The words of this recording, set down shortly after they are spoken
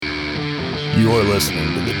You're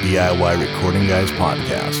listening to the DIY Recording Guys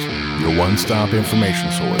podcast, your one-stop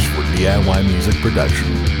information source for DIY music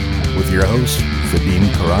production, with your hosts, Vadim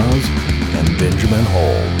Karaz and Benjamin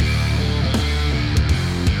Hall.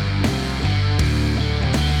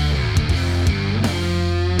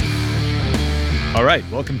 All right,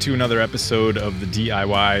 welcome to another episode of the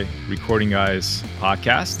DIY Recording Guys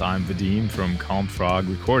podcast. I'm Vadim from Calm Frog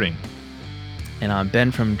Recording. And I'm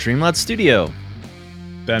Ben from Dreamloud Studio.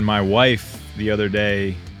 Ben, my wife, the other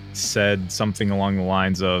day said something along the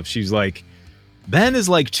lines of, she's like, Ben is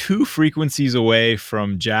like 2 frequencies away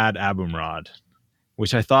from Jad Abumrad,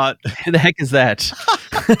 which I thought... Who the heck is that?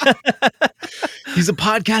 He's a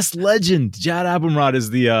podcast legend. Jad Abumrad is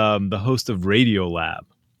the host of Radiolab.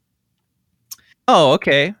 Oh,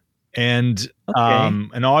 okay. And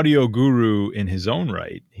an audio guru in his own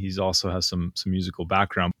right. He's also has some musical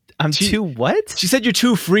background. I'm too what? She said you're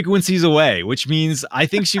 2 frequencies away, which means I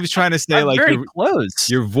think she was trying to say like very close.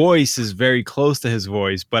 Your voice is very close to his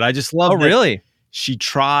voice, but I just love. Oh, really? She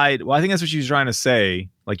tried. Well, I think that's what she was trying to say,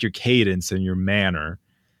 like your cadence and your manner.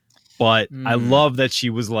 But I love that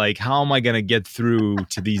she was like, "How am I going to get through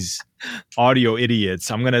to these audio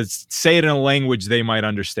idiots? I'm going to say it in a language they might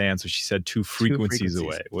understand." So she said 2 frequencies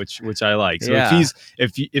away, which I like. So yeah.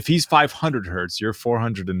 if he's 500 hertz, you're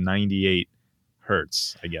 498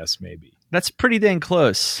 hertz, I guess maybe. That's pretty dang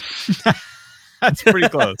close. That's pretty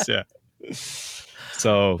close, yeah.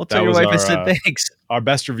 So I'll tell your wife I said thanks. Our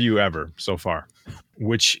best review ever so far,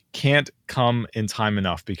 which can't come in time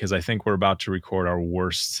enough because I think we're about to record our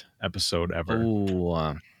worst episode ever.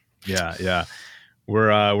 Ooh. Yeah.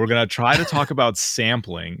 We're gonna try to talk about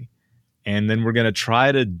sampling, and then we're gonna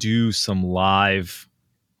try to do some live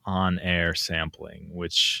on-air sampling,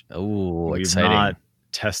 which we've exciting. not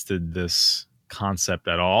tested this concept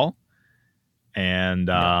at all. And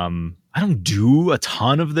I don't do a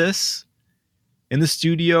ton of this in the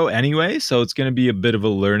studio anyway, so it's going to be a bit of a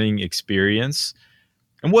learning experience.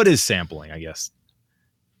 And what is sampling, I guess?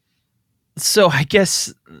 So I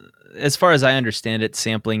guess as far as I understand it,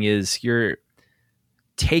 sampling is you're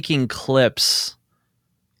taking clips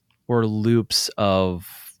or loops of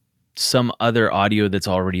some other audio that's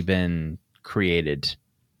already been created,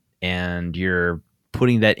 and you're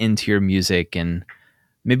putting that into your music, and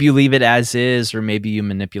maybe you leave it as is, or maybe you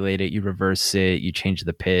manipulate it, you reverse it, you change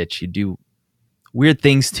the pitch, you do weird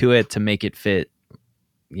things to it to make it fit,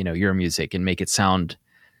 your music and make it sound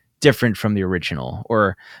different from the original.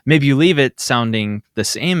 Or maybe you leave it sounding the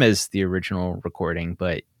same as the original recording,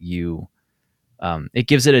 but it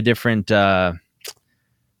gives it a different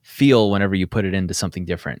feel whenever you put it into something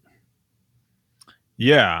different.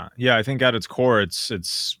 Yeah. I think at its core,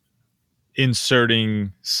 it's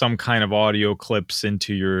inserting some kind of audio clips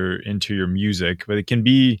into your music, but it can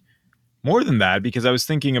be more than that, because I was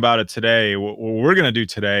thinking about it today. What we're going to do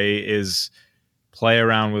today is play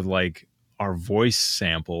around with like our voice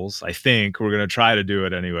samples. I think we're going to try to do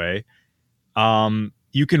it anyway.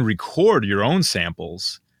 You can record your own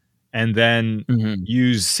samples and then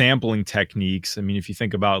use sampling techniques. I mean, if you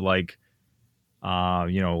think about like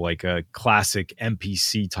a classic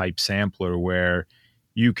MPC type sampler where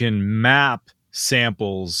you can map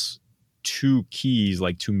samples to keys,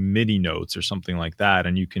 like to MIDI notes or something like that,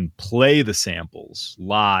 and you can play the samples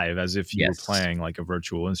live as if you were playing like a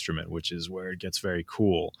virtual instrument, which is where it gets very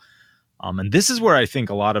cool. And this is where I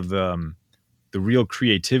think a lot of the real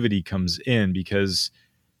creativity comes in, because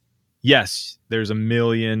yes, there's a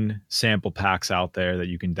million sample packs out there that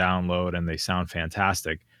you can download and they sound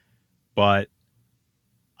fantastic, but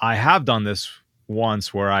I have done this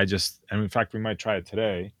once where and in fact we might try it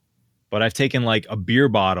today, but I've taken like a beer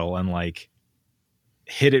bottle and like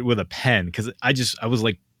hit it with a pen, because I was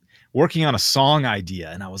like working on a song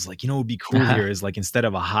idea, and I was like, what would be cool here is like, instead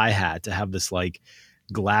of a hi-hat, to have this like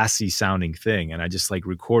glassy sounding thing. And I just like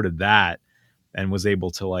recorded that and was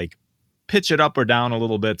able to like pitch it up or down a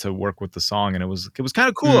little bit to work with the song. And it was kind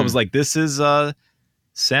of cool. I was like, this is a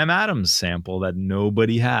Sam Adams sample that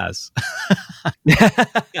nobody has.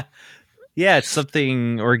 Yeah, it's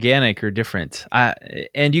something organic or different.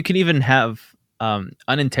 And you can even have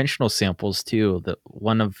unintentional samples too.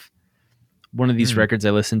 One of these records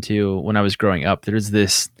I listened to when I was growing up, there's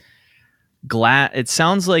this glass. It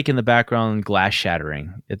sounds like in the background glass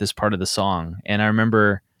shattering at this part of the song. And I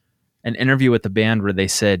remember an interview with the band where they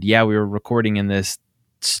said, "Yeah, we were recording in this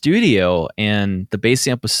studio, and the bass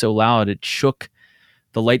amp was so loud it shook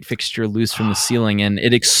the light fixture loose from the ceiling, and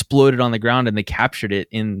it exploded on the ground, and they captured it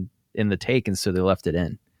in the take, and so they left it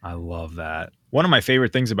in." I love that. One of my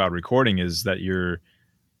favorite things about recording is that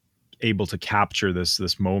able to capture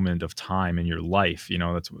this moment of time in your life. You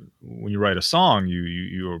know, that's when you write a song,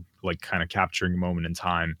 you're like kind of capturing a moment in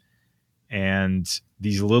time. And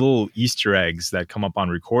these little Easter eggs that come up on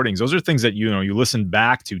recordings, those are things that, you know, you listen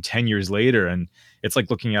back to 10 years later, and it's like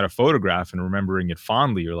looking at a photograph and remembering it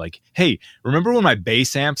fondly. You're like, hey, remember when my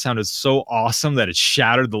bass amp sounded so awesome that it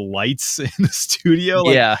shattered the lights in the studio?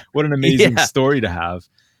 Like, Yeah. what an amazing Yeah. story to have.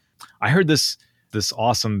 I heard this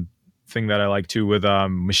awesome thing that I like too with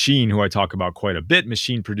Machine, who I talk about quite a bit.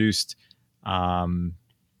 Machine produced Lamb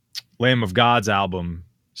of God's album,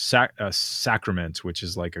 Sacrament, which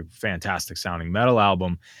is like a fantastic sounding metal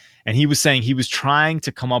album. And he was saying he was trying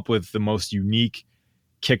to come up with the most unique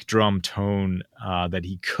kick drum tone that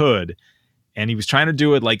he could. And he was trying to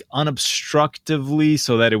do it like unobstructively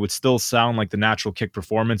so that it would still sound like the natural kick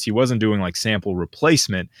performance. He wasn't doing like sample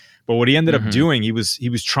replacement, but what he ended up doing, he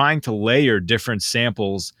was trying to layer different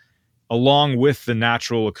samples along with the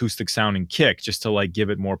natural acoustic sounding kick, just to like give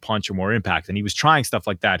it more punch or more impact. And he was trying stuff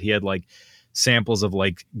like that. He had like samples of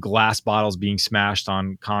like glass bottles being smashed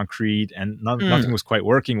on concrete, and nothing was quite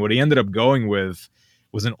working. What he ended up going with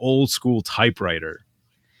was an old school typewriter.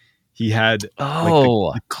 He had like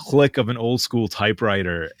the click of an old school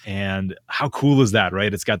typewriter, and how cool is that,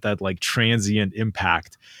 right? It's got that like transient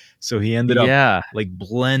impact. So he ended up like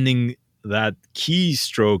blending that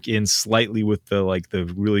keystroke in slightly with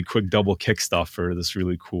the really quick double kick stuff for this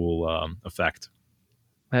really cool effect.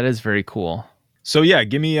 That is very cool. So yeah,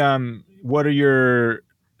 give me what are your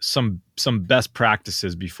some best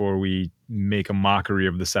practices before we make a mockery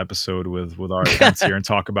of this episode with our attempts here and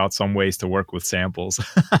talk about some ways to work with samples.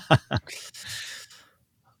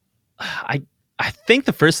 I think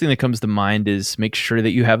the first thing that comes to mind is make sure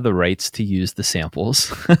that you have the rights to use the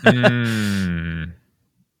samples.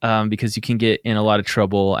 Because you can get in a lot of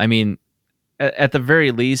trouble. I mean, at the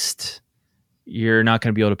very least, you're not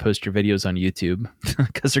going to be able to post your videos on YouTube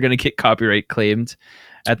because they're going to get copyright claimed.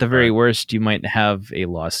 At the very worst, you might have a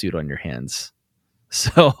lawsuit on your hands.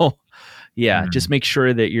 So, yeah, just make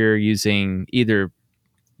sure that you're using either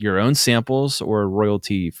your own samples or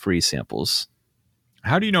royalty-free samples.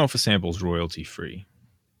 How do you know if a sample is royalty-free?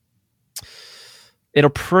 It'll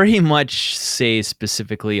pretty much say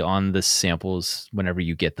specifically on the samples whenever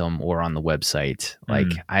you get them or on the website. Like,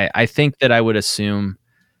 I think that I would assume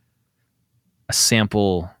a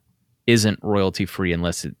sample isn't royalty-free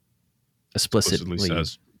unless it explicitly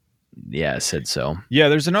says. Yeah, it said so. Yeah,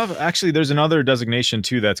 there's another designation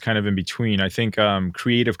too that's kind of in between. I think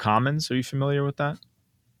Creative Commons. Are you familiar with that?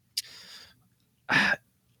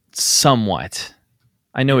 Somewhat.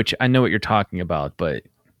 I know what you're talking about, but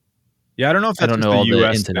yeah, I don't know if that's I don't know all the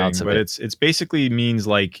US ins and outs thing, of but it. it's basically means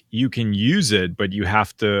like you can use it, but you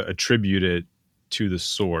have to attribute it to the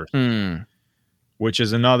source, which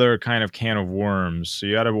is another kind of can of worms. So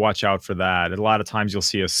you got to watch out for that. A lot of times you'll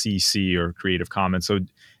see a CC or Creative Commons, so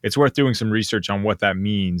it's worth doing some research on what that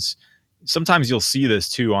means. Sometimes you'll see this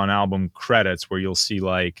too on album credits, where you'll see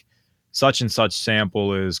like such and such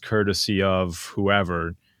sample is courtesy of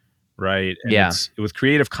whoever. Right. And it's, with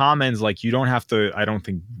Creative Commons, like you don't have to, I don't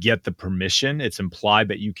think, get the permission. It's implied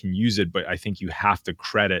that you can use it, but I think you have to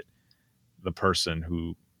credit the person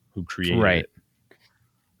who created it.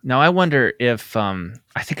 Now I wonder if I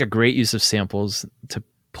think a great use of samples, to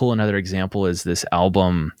pull another example, is this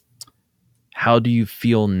album How Do You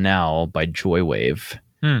Feel Now by Joywave,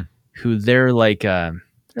 who they're like a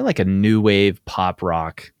new wave pop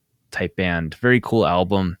rock type band. Very cool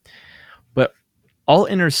album. All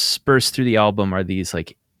interspersed through the album are these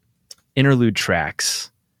like interlude tracks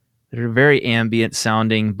that are very ambient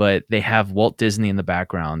sounding, but they have Walt Disney in the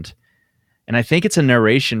background. And I think it's a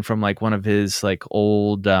narration from like one of his like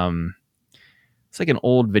old, it's like an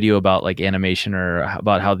old video about like animation or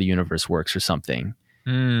about how the universe works or something.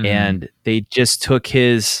 And they just took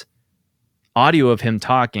his audio of him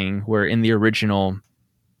talking, where in the original,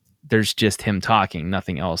 there's just him talking,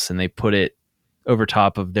 nothing else. And they put it over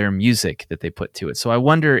top of their music that they put to it. So I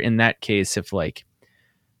wonder in that case if like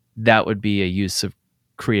that would be a use of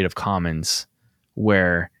Creative Commons,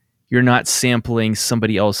 where you're not sampling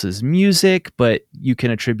somebody else's music, but you can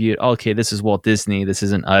attribute, okay, this is Walt Disney, this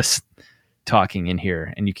isn't us talking in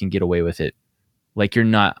here, and you can get away with it. Like you're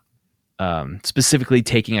not specifically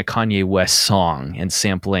taking a Kanye West song and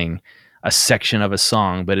sampling a section of a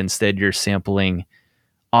song, but instead you're sampling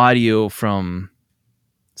audio from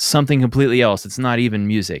something completely else. It's not even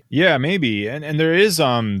music. Yeah, maybe. And there is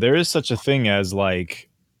such a thing as like,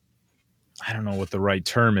 I don't know what the right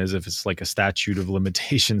term is, if it's like a statute of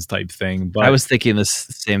limitations type thing, but I was thinking the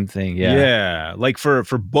same thing. Yeah. Like for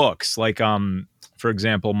books, like for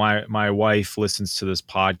example, my wife listens to this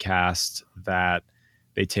podcast that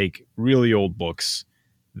they take really old books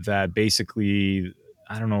that basically,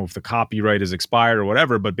 I don't know if the copyright is expired or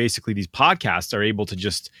whatever, but basically these podcasts are able to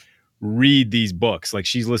just read these books. Like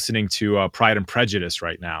she's listening to Pride and Prejudice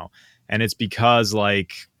right now. And it's because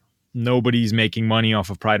like nobody's making money off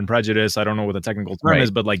of Pride and Prejudice. I don't know what the technical term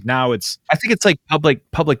is, but like now it's, I think it's like public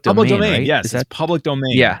domain, right? Yes, it's public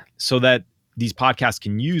domain. Yeah. So that these podcasts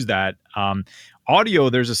can use that. Audio,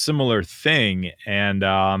 there's a similar thing. And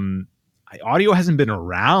audio hasn't been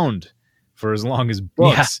around for as long as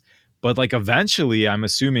books. But like eventually, I'm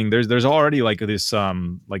assuming there's already like this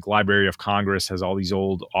like Library of Congress has all these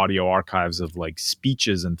old audio archives of like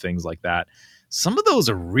speeches and things like that. Some of those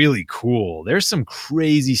are really cool. There's some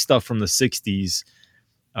crazy stuff from the 60s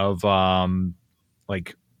of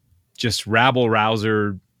like just rabble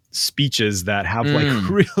rouser speeches that have like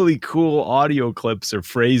really cool audio clips or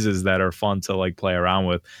phrases that are fun to like play around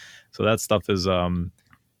with. So that stuff is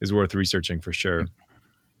worth researching for sure.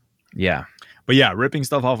 Yeah. But yeah, ripping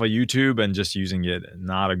stuff off of YouTube and just using it,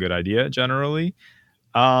 not a good idea generally.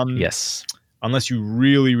 Yes. Unless you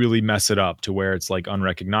really, really mess it up to where it's like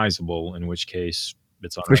unrecognizable, in which case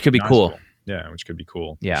it's unrecognizable. Which could be cool. Yeah, which could be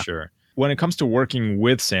cool. Yeah. For sure. When it comes to working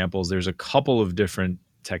with samples, there's a couple of different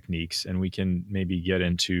techniques, and we can maybe get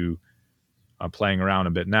into playing around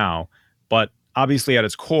a bit now. But obviously at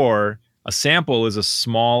its core, a sample is a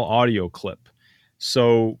small audio clip.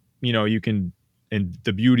 So, you know, you can, and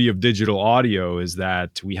the beauty of digital audio is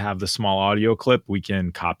that we have the small audio clip. We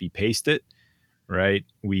can copy paste it, right?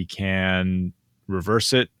 We can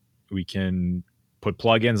reverse it. We can put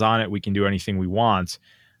plugins on it. We can do anything we want.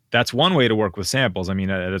 That's one way to work with samples. I mean,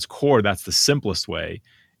 at its core, that's the simplest way,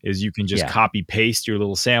 is you can just copy paste your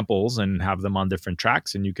little samples and have them on different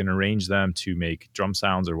tracks, and you can arrange them to make drum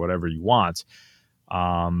sounds or whatever you want.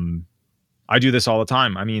 I do this all the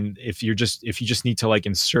time. I mean, if you just need to like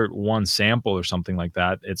insert one sample or something like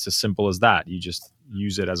that, it's as simple as that. You just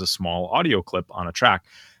use it as a small audio clip on a track.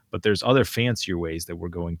 But there's other fancier ways that we're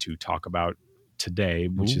going to talk about today,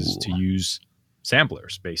 which is to use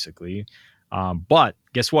samplers, basically. But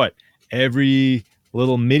guess what? Every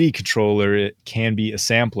little MIDI controller, it can be a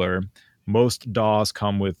sampler. Most DAWs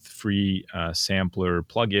come with free sampler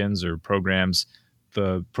plugins or programs.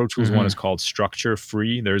 The Pro Tools one is called Structure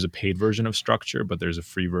Free. There's a paid version of Structure, but there's a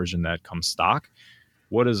free version that comes stock.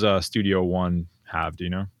 What does Studio One have? Do you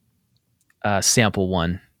know? Sample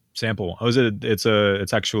One. Sample. Oh, is it?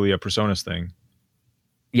 It's actually a Presonus thing.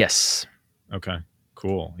 Yes. Okay.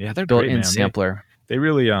 Cool. Yeah, they're built-in great, man. sampler. They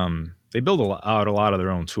really they build out a lot of their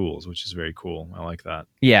own tools, which is very cool. I like that.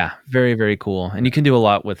 Yeah, very, very cool. And you can do a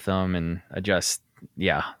lot with them and adjust.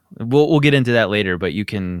 Yeah, we'll get into that later, but you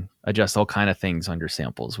can adjust all kind of things under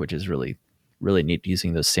samples, which is really, really neat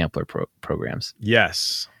using those sampler programs.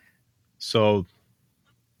 Yes. So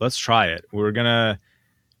let's try it. We're going to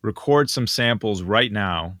record some samples right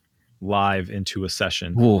now live into a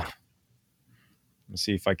session. Ooh. Let's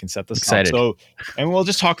see if I can set this Excited. up. So, and we'll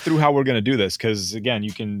just talk through how we're going to do this, because again,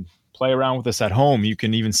 you can play around with this at home. You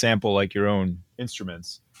can even sample like your own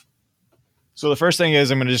instruments. So the first thing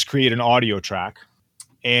is I'm going to just create an audio track,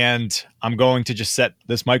 and I'm going to just set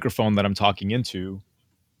this microphone that I'm talking into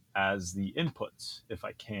as the input, if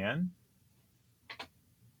I can.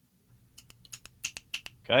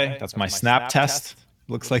 Okay, that's my snap test.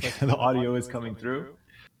 Looks like the audio is coming through.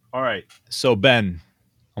 All right, so Ben,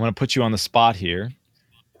 I'm going to put you on the spot here.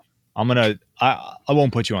 I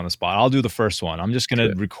won't put you on the spot. I'll do the first one. I'm just going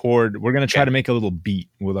to record. We're going to try to make a little beat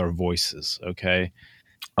with our voices. Okay.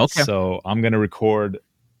 So I'm going to record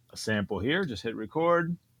a sample here. Just hit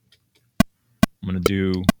record. I'm going to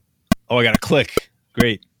do, I got a click.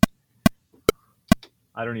 Great.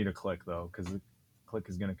 I don't need a click though, because the click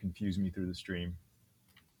is going to confuse me through the stream.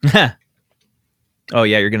 Oh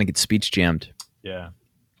yeah. You're going to get speech jammed. Yeah.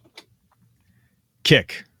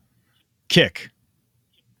 Kick.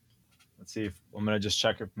 Let's see if I'm going to just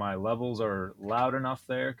check if my levels are loud enough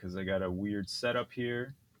there, because I got a weird setup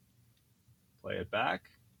here. Play it back.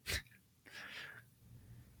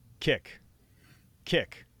 Kick.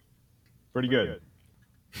 Pretty good.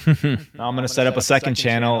 Now I'm going to set up a second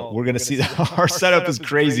channel. We're going to see our setup is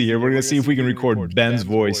crazy here. We're going to see if we can record Ben's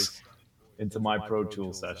voice into my Pro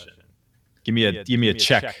Tools session. Give me a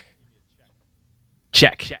check.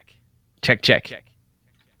 Check.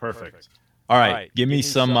 Perfect. All right, give me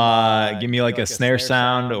some give me like a snare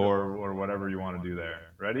sound or whatever you want to do there.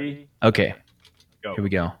 Ready? Okay. Go. Here we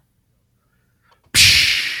go.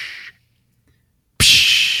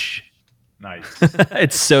 Nice.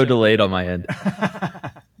 It's so delayed on my end.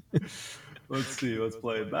 Let's see. Let's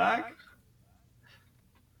play it back.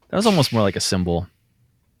 That was almost more like a cymbal.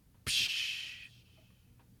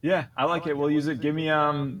 Yeah, I like it. We'll use it. Give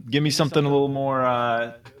me something a little more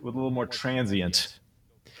with a little more transient.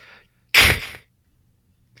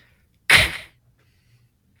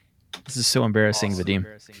 This is so embarrassing, Vadim.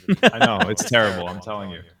 I know, it's terrible. I'm telling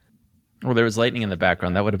you. Well, there was lightning in the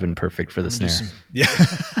background. That would have been perfect for the snare. Yeah,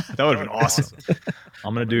 that would have been awesome.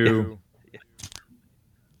 I'm gonna do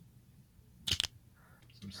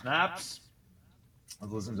some snaps.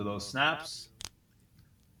 Let's listen to those snaps.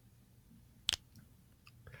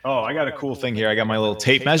 Oh, I got a cool thing here. I got my little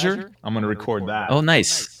tape measure. I'm gonna record that. Oh,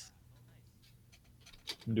 nice.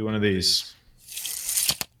 Do one of these.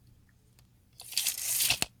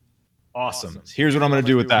 Awesome. Here's what I'm going to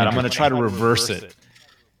do with that. I'm going to try to reverse it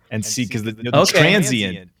and see, because the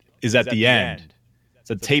transient is at the end. It's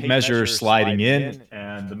a tape measure sliding in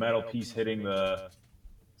and the metal piece hitting the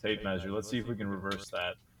tape measure. Let's see if we can reverse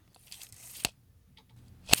that.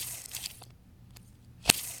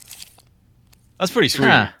 That's pretty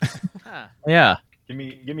sweet. Yeah. Give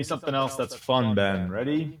me something else that's fun, Ben.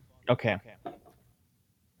 Ready? Okay.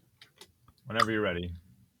 Whenever you're ready.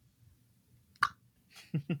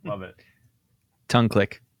 Love it. Tongue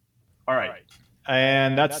click. All right.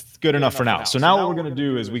 And that's good enough for now. So now what we're going to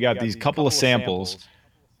do is we got these couple of samples.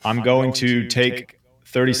 I'm going to take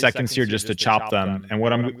 30 seconds here just to chop them. And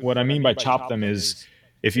what I mean by chop them is,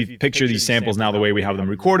 if you picture these samples now the way we have them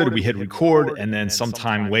recorded, we hit record and then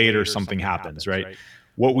sometime later something happens, right?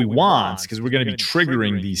 What we want, because we're going to be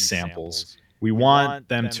triggering these samples, we want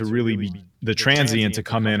them to really be the transient to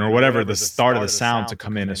come in, or whatever, the start of the sound to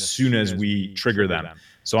come in as soon as we trigger them.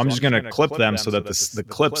 So I'm just going to clip them so that the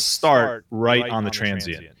clips start right on the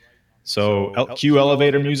transient. So cue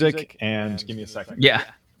elevator music and give me a second. Yeah.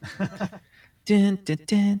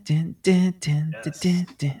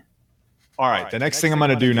 All right, the next thing I'm going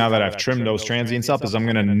to do now that I've trimmed those transients up is I'm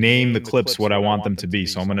going to name the clips what I want them to be.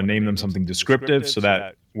 So I'm going to name them something descriptive so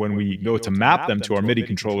that when we go to map them to our MIDI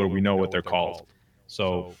controller, we know what they're called.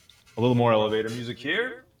 So a little more elevator music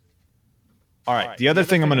here. All right, the other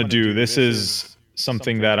thing I'm going to do, this is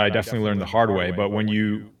something that I definitely learned the hard way, but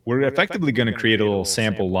we're effectively going to create a little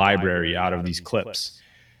sample library out of these clips.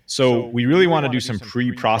 So we really want to do some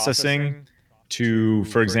pre-processing to,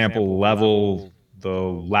 for example, level the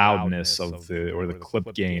loudness of the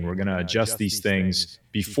clip gain. We're going to adjust these things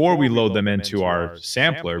before we load them into our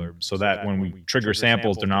sampler so that when we trigger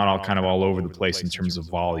samples, they're not all over the place in terms of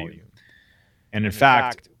volume. And in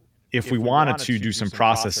fact, if we wanted to do some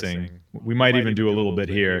processing, we might even do a little bit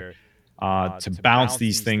here to bounce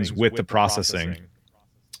these things with the processing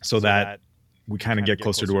so that we kind of get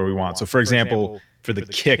closer to where we want. So for example, for the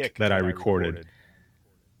kick that I recorded,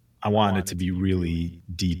 I want it to be really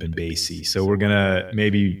deep and bassy. So we're going to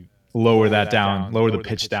maybe lower that down, lower the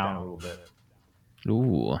pitch down a little bit.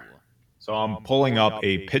 Ooh. So I'm pulling up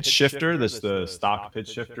a pitch shifter. That's the stock pitch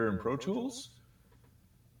shifter in Pro Tools.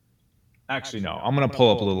 Actually, no. I'm going to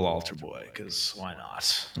pull up a little Alter Boy because why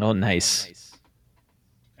not? Oh, nice.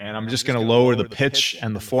 And I'm just going to lower the pitch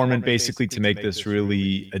and the formant basically to make this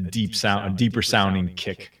really a deeper sounding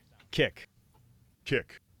kick. Kick.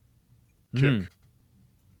 Here.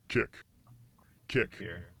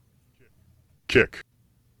 Kick.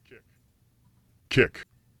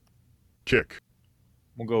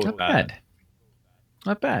 We'll go with Not that. bad.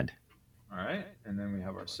 Not bad. All right. And then we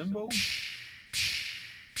have our cymbal.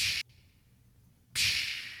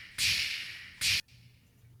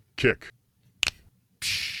 Kick.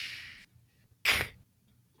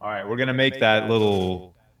 All right. We're going to make that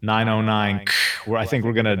little 909. Where I think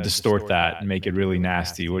we're going to distort that and make it really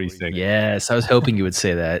nasty. What do you think? Yes, I was hoping you would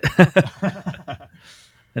say that.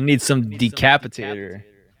 I need some decapitator.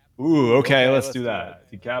 Ooh, okay. Let's do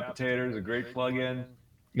that. Decapitator is a great plugin.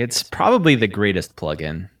 It's probably the greatest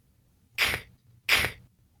plugin.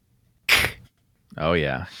 Oh,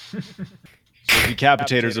 yeah. So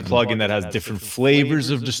Decapitator is a plugin that has different flavors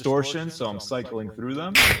of distortion, so I'm cycling through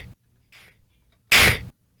them.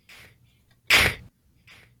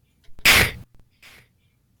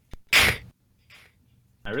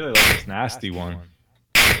 I really like this nasty one.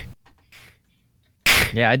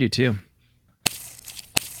 Yeah, I do too.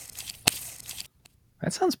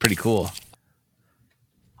 That sounds pretty cool.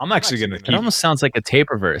 I'm actually going to keep It almost sounds like a tape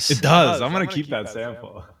reverse. It does. I'm going to keep that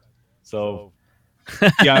sample. So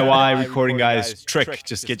DIY recording guys trick,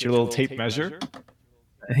 just get your little tape measure.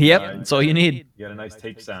 Yep, that's all you need. You get a nice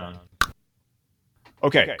tape sound.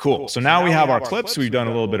 Okay, cool. So now we have our clips. We've done a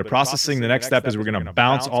little bit of processing. The next step is we're going to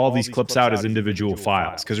bounce all these clips out as individual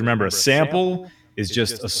files. Because remember, a sample is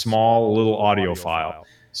just a small little audio file.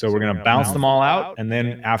 So we're going to bounce them all out. And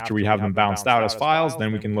then after we have them bounced out as files,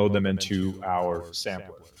 then we can load them into our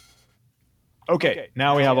sampler. Okay,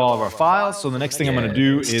 now we have all of our files. So the next thing I'm going to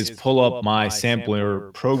do is pull up my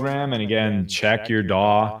sampler program. And again, check your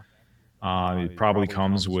DAW. It probably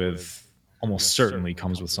comes with, almost certainly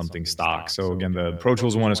comes with something stock. So again, the Pro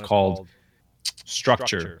Tools one is called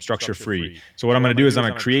Structure Free. So what I'm going to do is I'm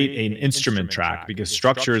going to create an instrument track, because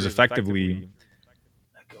Structure is effectively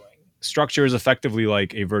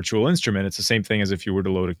like a virtual instrument. It's the same thing as if you were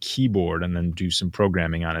to load a keyboard and then do some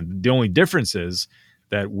programming on it. The only difference is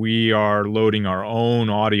that we are loading our own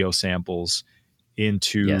audio samples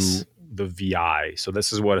into the VI. So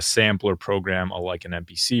this is what a sampler program, like an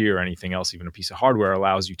MPC or anything else, even a piece of hardware,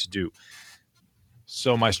 allows you to do.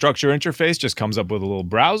 So my Structure interface just comes up with a little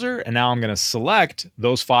browser, and now I'm going to select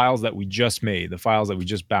those files that we just made, the files that we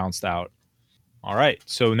just bounced out. All right,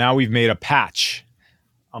 so now we've made a patch.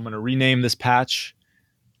 I'm going to rename this patch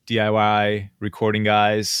DIY Recording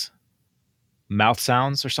Guys Mouth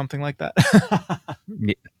Sounds or something like that.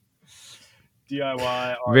 Yeah.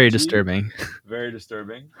 DIY RG. Very disturbing. Very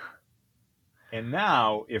disturbing. And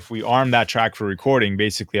now, if we arm that track for recording,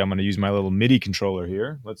 basically I'm going to use my little MIDI controller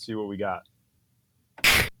here. Let's see what we got.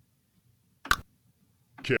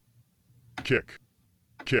 Kick, kick,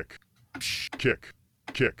 kick, kick,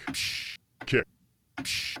 kick, kick,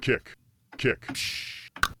 kick, kick.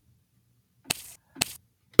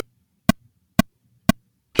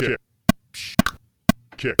 Kick,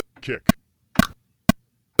 kick, kick,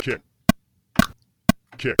 kick,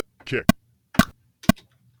 kick, kick.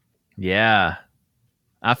 Yeah,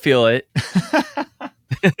 I feel it.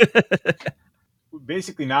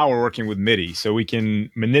 Basically, now we're working with MIDI, so we can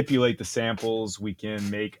manipulate the samples. We can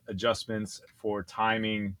make adjustments for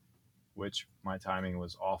timing, which my timing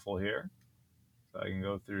was awful here. So I can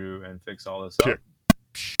go through and fix all this up.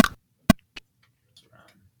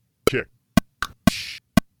 Kick,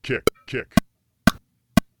 kick, kick,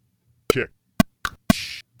 kick,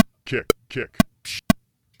 kick, kick.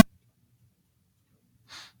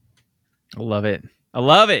 I love it. I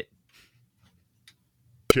love it.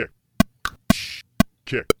 Kick,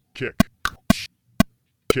 kick, kick,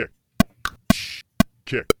 kick,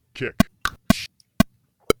 kick, kick,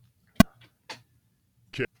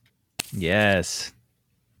 kick. Yes.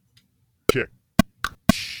 Kick,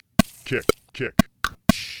 kick, kick.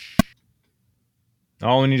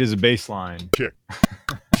 All we need is a bass line. Kick.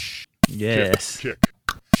 Yes. Kick.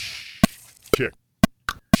 Kick.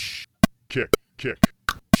 Kick. Kick.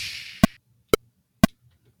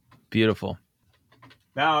 Beautiful.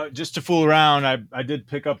 Now, just to fool around, I did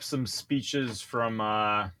pick up some speeches from,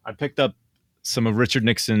 I picked up some of Richard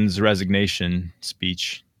Nixon's resignation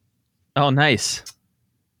speech. Oh, nice.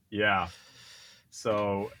 Yeah.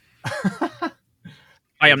 So.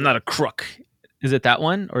 I am not a crook. Is it that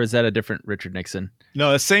one, or is that a different Richard Nixon?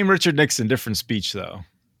 No, the same Richard Nixon, different speech, though.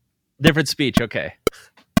 Different speech, okay.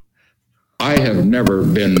 I have never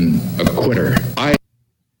been a quitter.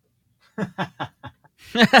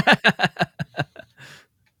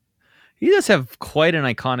 He does have quite an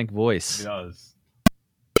iconic voice. He does.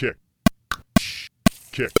 Kick.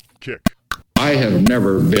 Kick. Kick. I have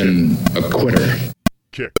never been a quitter.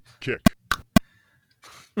 Kick. Kick.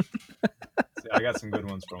 See, I got some good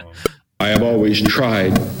ones from him. I have always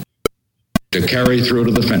tried to carry through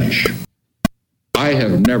to the finish. I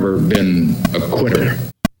have never been a quitter.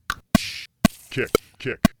 Kick.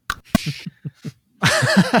 Kick.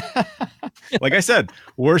 Like I said,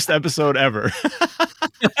 worst episode ever.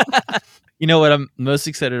 You know what I'm most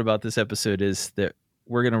excited about this episode is that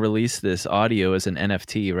we're going to release this audio as an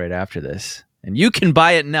NFT right after this. And you can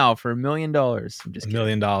buy it now for $1 million. I'm just $1 kidding.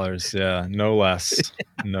 million. Yeah, no less.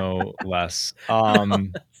 No less.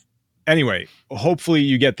 Anyway, hopefully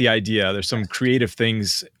you get the idea. There's some creative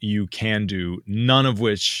things you can do, none of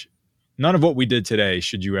what we did today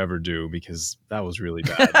should you ever do, because that was really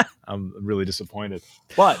bad. I'm really disappointed.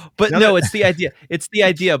 But no, it's the idea. It's the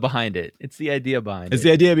idea behind it. It's the idea behind It's it.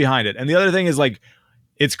 the idea behind it. And the other thing is, like,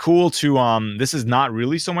 it's cool to this is not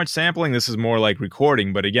really so much sampling. This is more like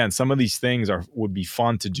recording. But again, some of these things would be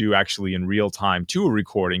fun to do actually in real time to a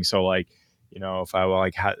recording. So, like, you know, if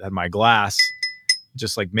I had my glass,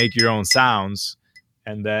 just like make your own sounds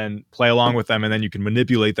and then play along with them, and then you can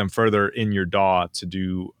manipulate them further in your DAW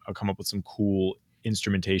to come up with some cool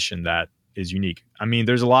instrumentation that is unique. I mean,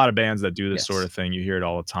 there's a lot of bands that do this sort of thing. You hear it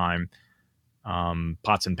all the time.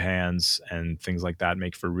 Pots and pans and things like that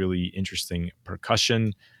make for really interesting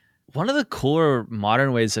percussion. One of the cooler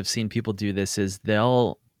modern ways I've seen people do this is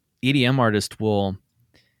EDM artist will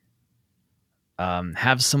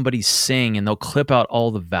have somebody sing, and they'll clip out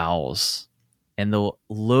all the vowels, and they'll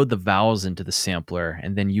load the vowels into the sampler,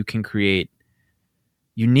 and then you can create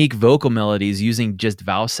unique vocal melodies using just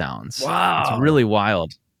vowel sounds. Wow. It's really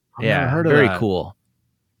wild. I've never heard of very that. cool.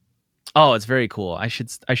 Oh, it's very cool. I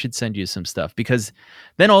should send you some stuff, because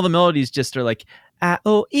then all the melodies just are like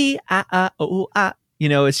A-O-E, A-A-O-A.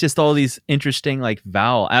 It's just all these interesting like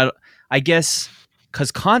vowel. I guess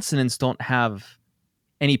because consonants don't have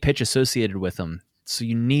any pitch associated with them, so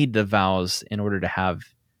you need the vowels in order to have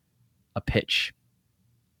a pitch.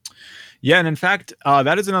 Yeah, and in fact,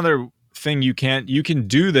 that is another thing you can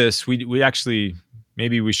do this. We actually,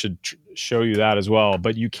 maybe we should show you that as well.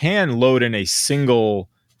 But you can load in a single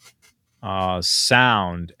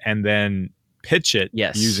sound and then pitch it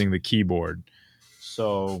using the keyboard.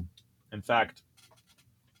 So, in fact,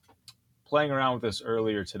 playing around with this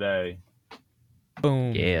earlier today.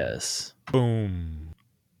 Boom. Yes. Boom.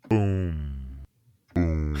 Boom.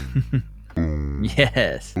 Boom. Boom.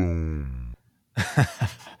 Yes. Boom.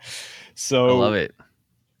 So I love it.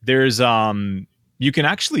 There's you can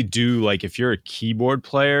actually do, like, if you're a keyboard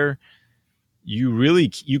player,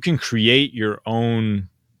 you can create your own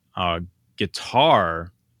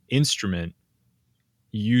guitar instrument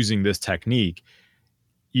using this technique.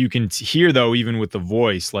 You can hear, though, even with the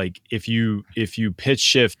voice, like if you pitch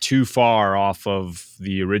shift too far off of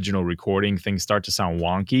the original recording, things start to sound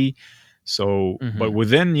wonky. So, but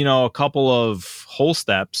within, a couple of whole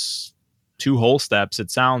steps, 2 whole steps, it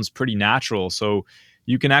sounds pretty natural. So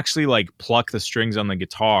you can actually like pluck the strings on the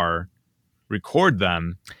guitar, record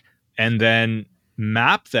them, and then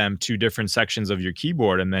map them to different sections of your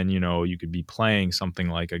keyboard. And then, you could be playing something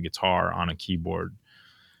like a guitar on a keyboard.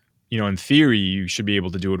 In theory, you should be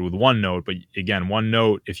able to do it with one note. But again, one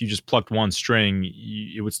note, if you just plucked one string,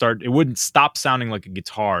 it wouldn't stop sounding like a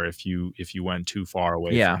guitar if you went too far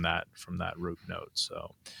away from that root note.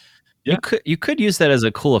 So yeah. You could use that as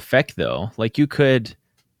a cool effect, though. Like you could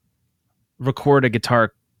record a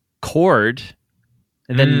guitar chord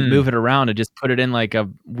and then move it around and just put it in like a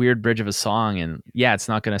weird bridge of a song. And yeah, it's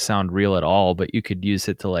not going to sound real at all, but you could use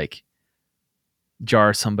it to like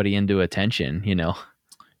jar somebody into attention,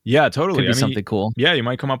 Yeah, totally. Could be something cool. Yeah, you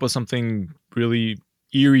might come up with something really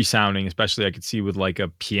eerie sounding, especially I could see with like a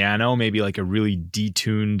piano, maybe like a really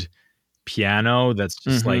detuned piano that's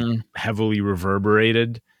just like heavily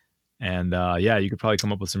reverberated. And you could probably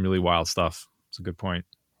come up with some really wild stuff. It's a good point.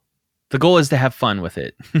 The goal is to have fun with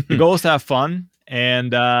it. The goal is to have fun and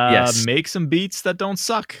make some beats that don't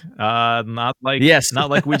suck. Not like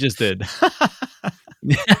we just did.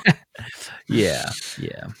 Yeah.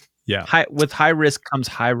 With high risk comes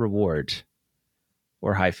high reward,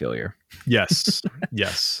 or high failure. Yes,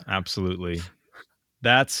 absolutely.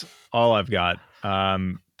 That's all I've got.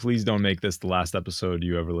 Please don't make this the last episode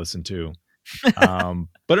you ever listen to.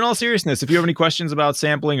 But in all seriousness, if you have any questions about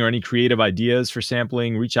sampling or any creative ideas for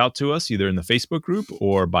sampling, reach out to us either in the Facebook group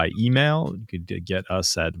or by email. You could get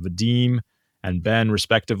us at Vadim and Ben,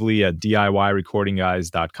 respectively, at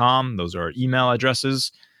DIYRecordingGuys.com. Those are our email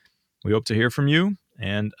addresses. We hope to hear from you.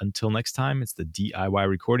 And until next time, it's the DIY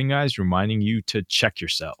Recording Guys reminding you to check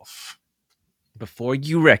yourself before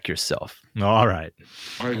you wreck yourself. All right.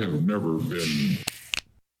 I have never been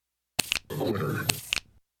a quitter.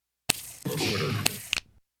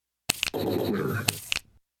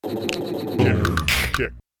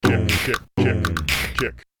 Kick.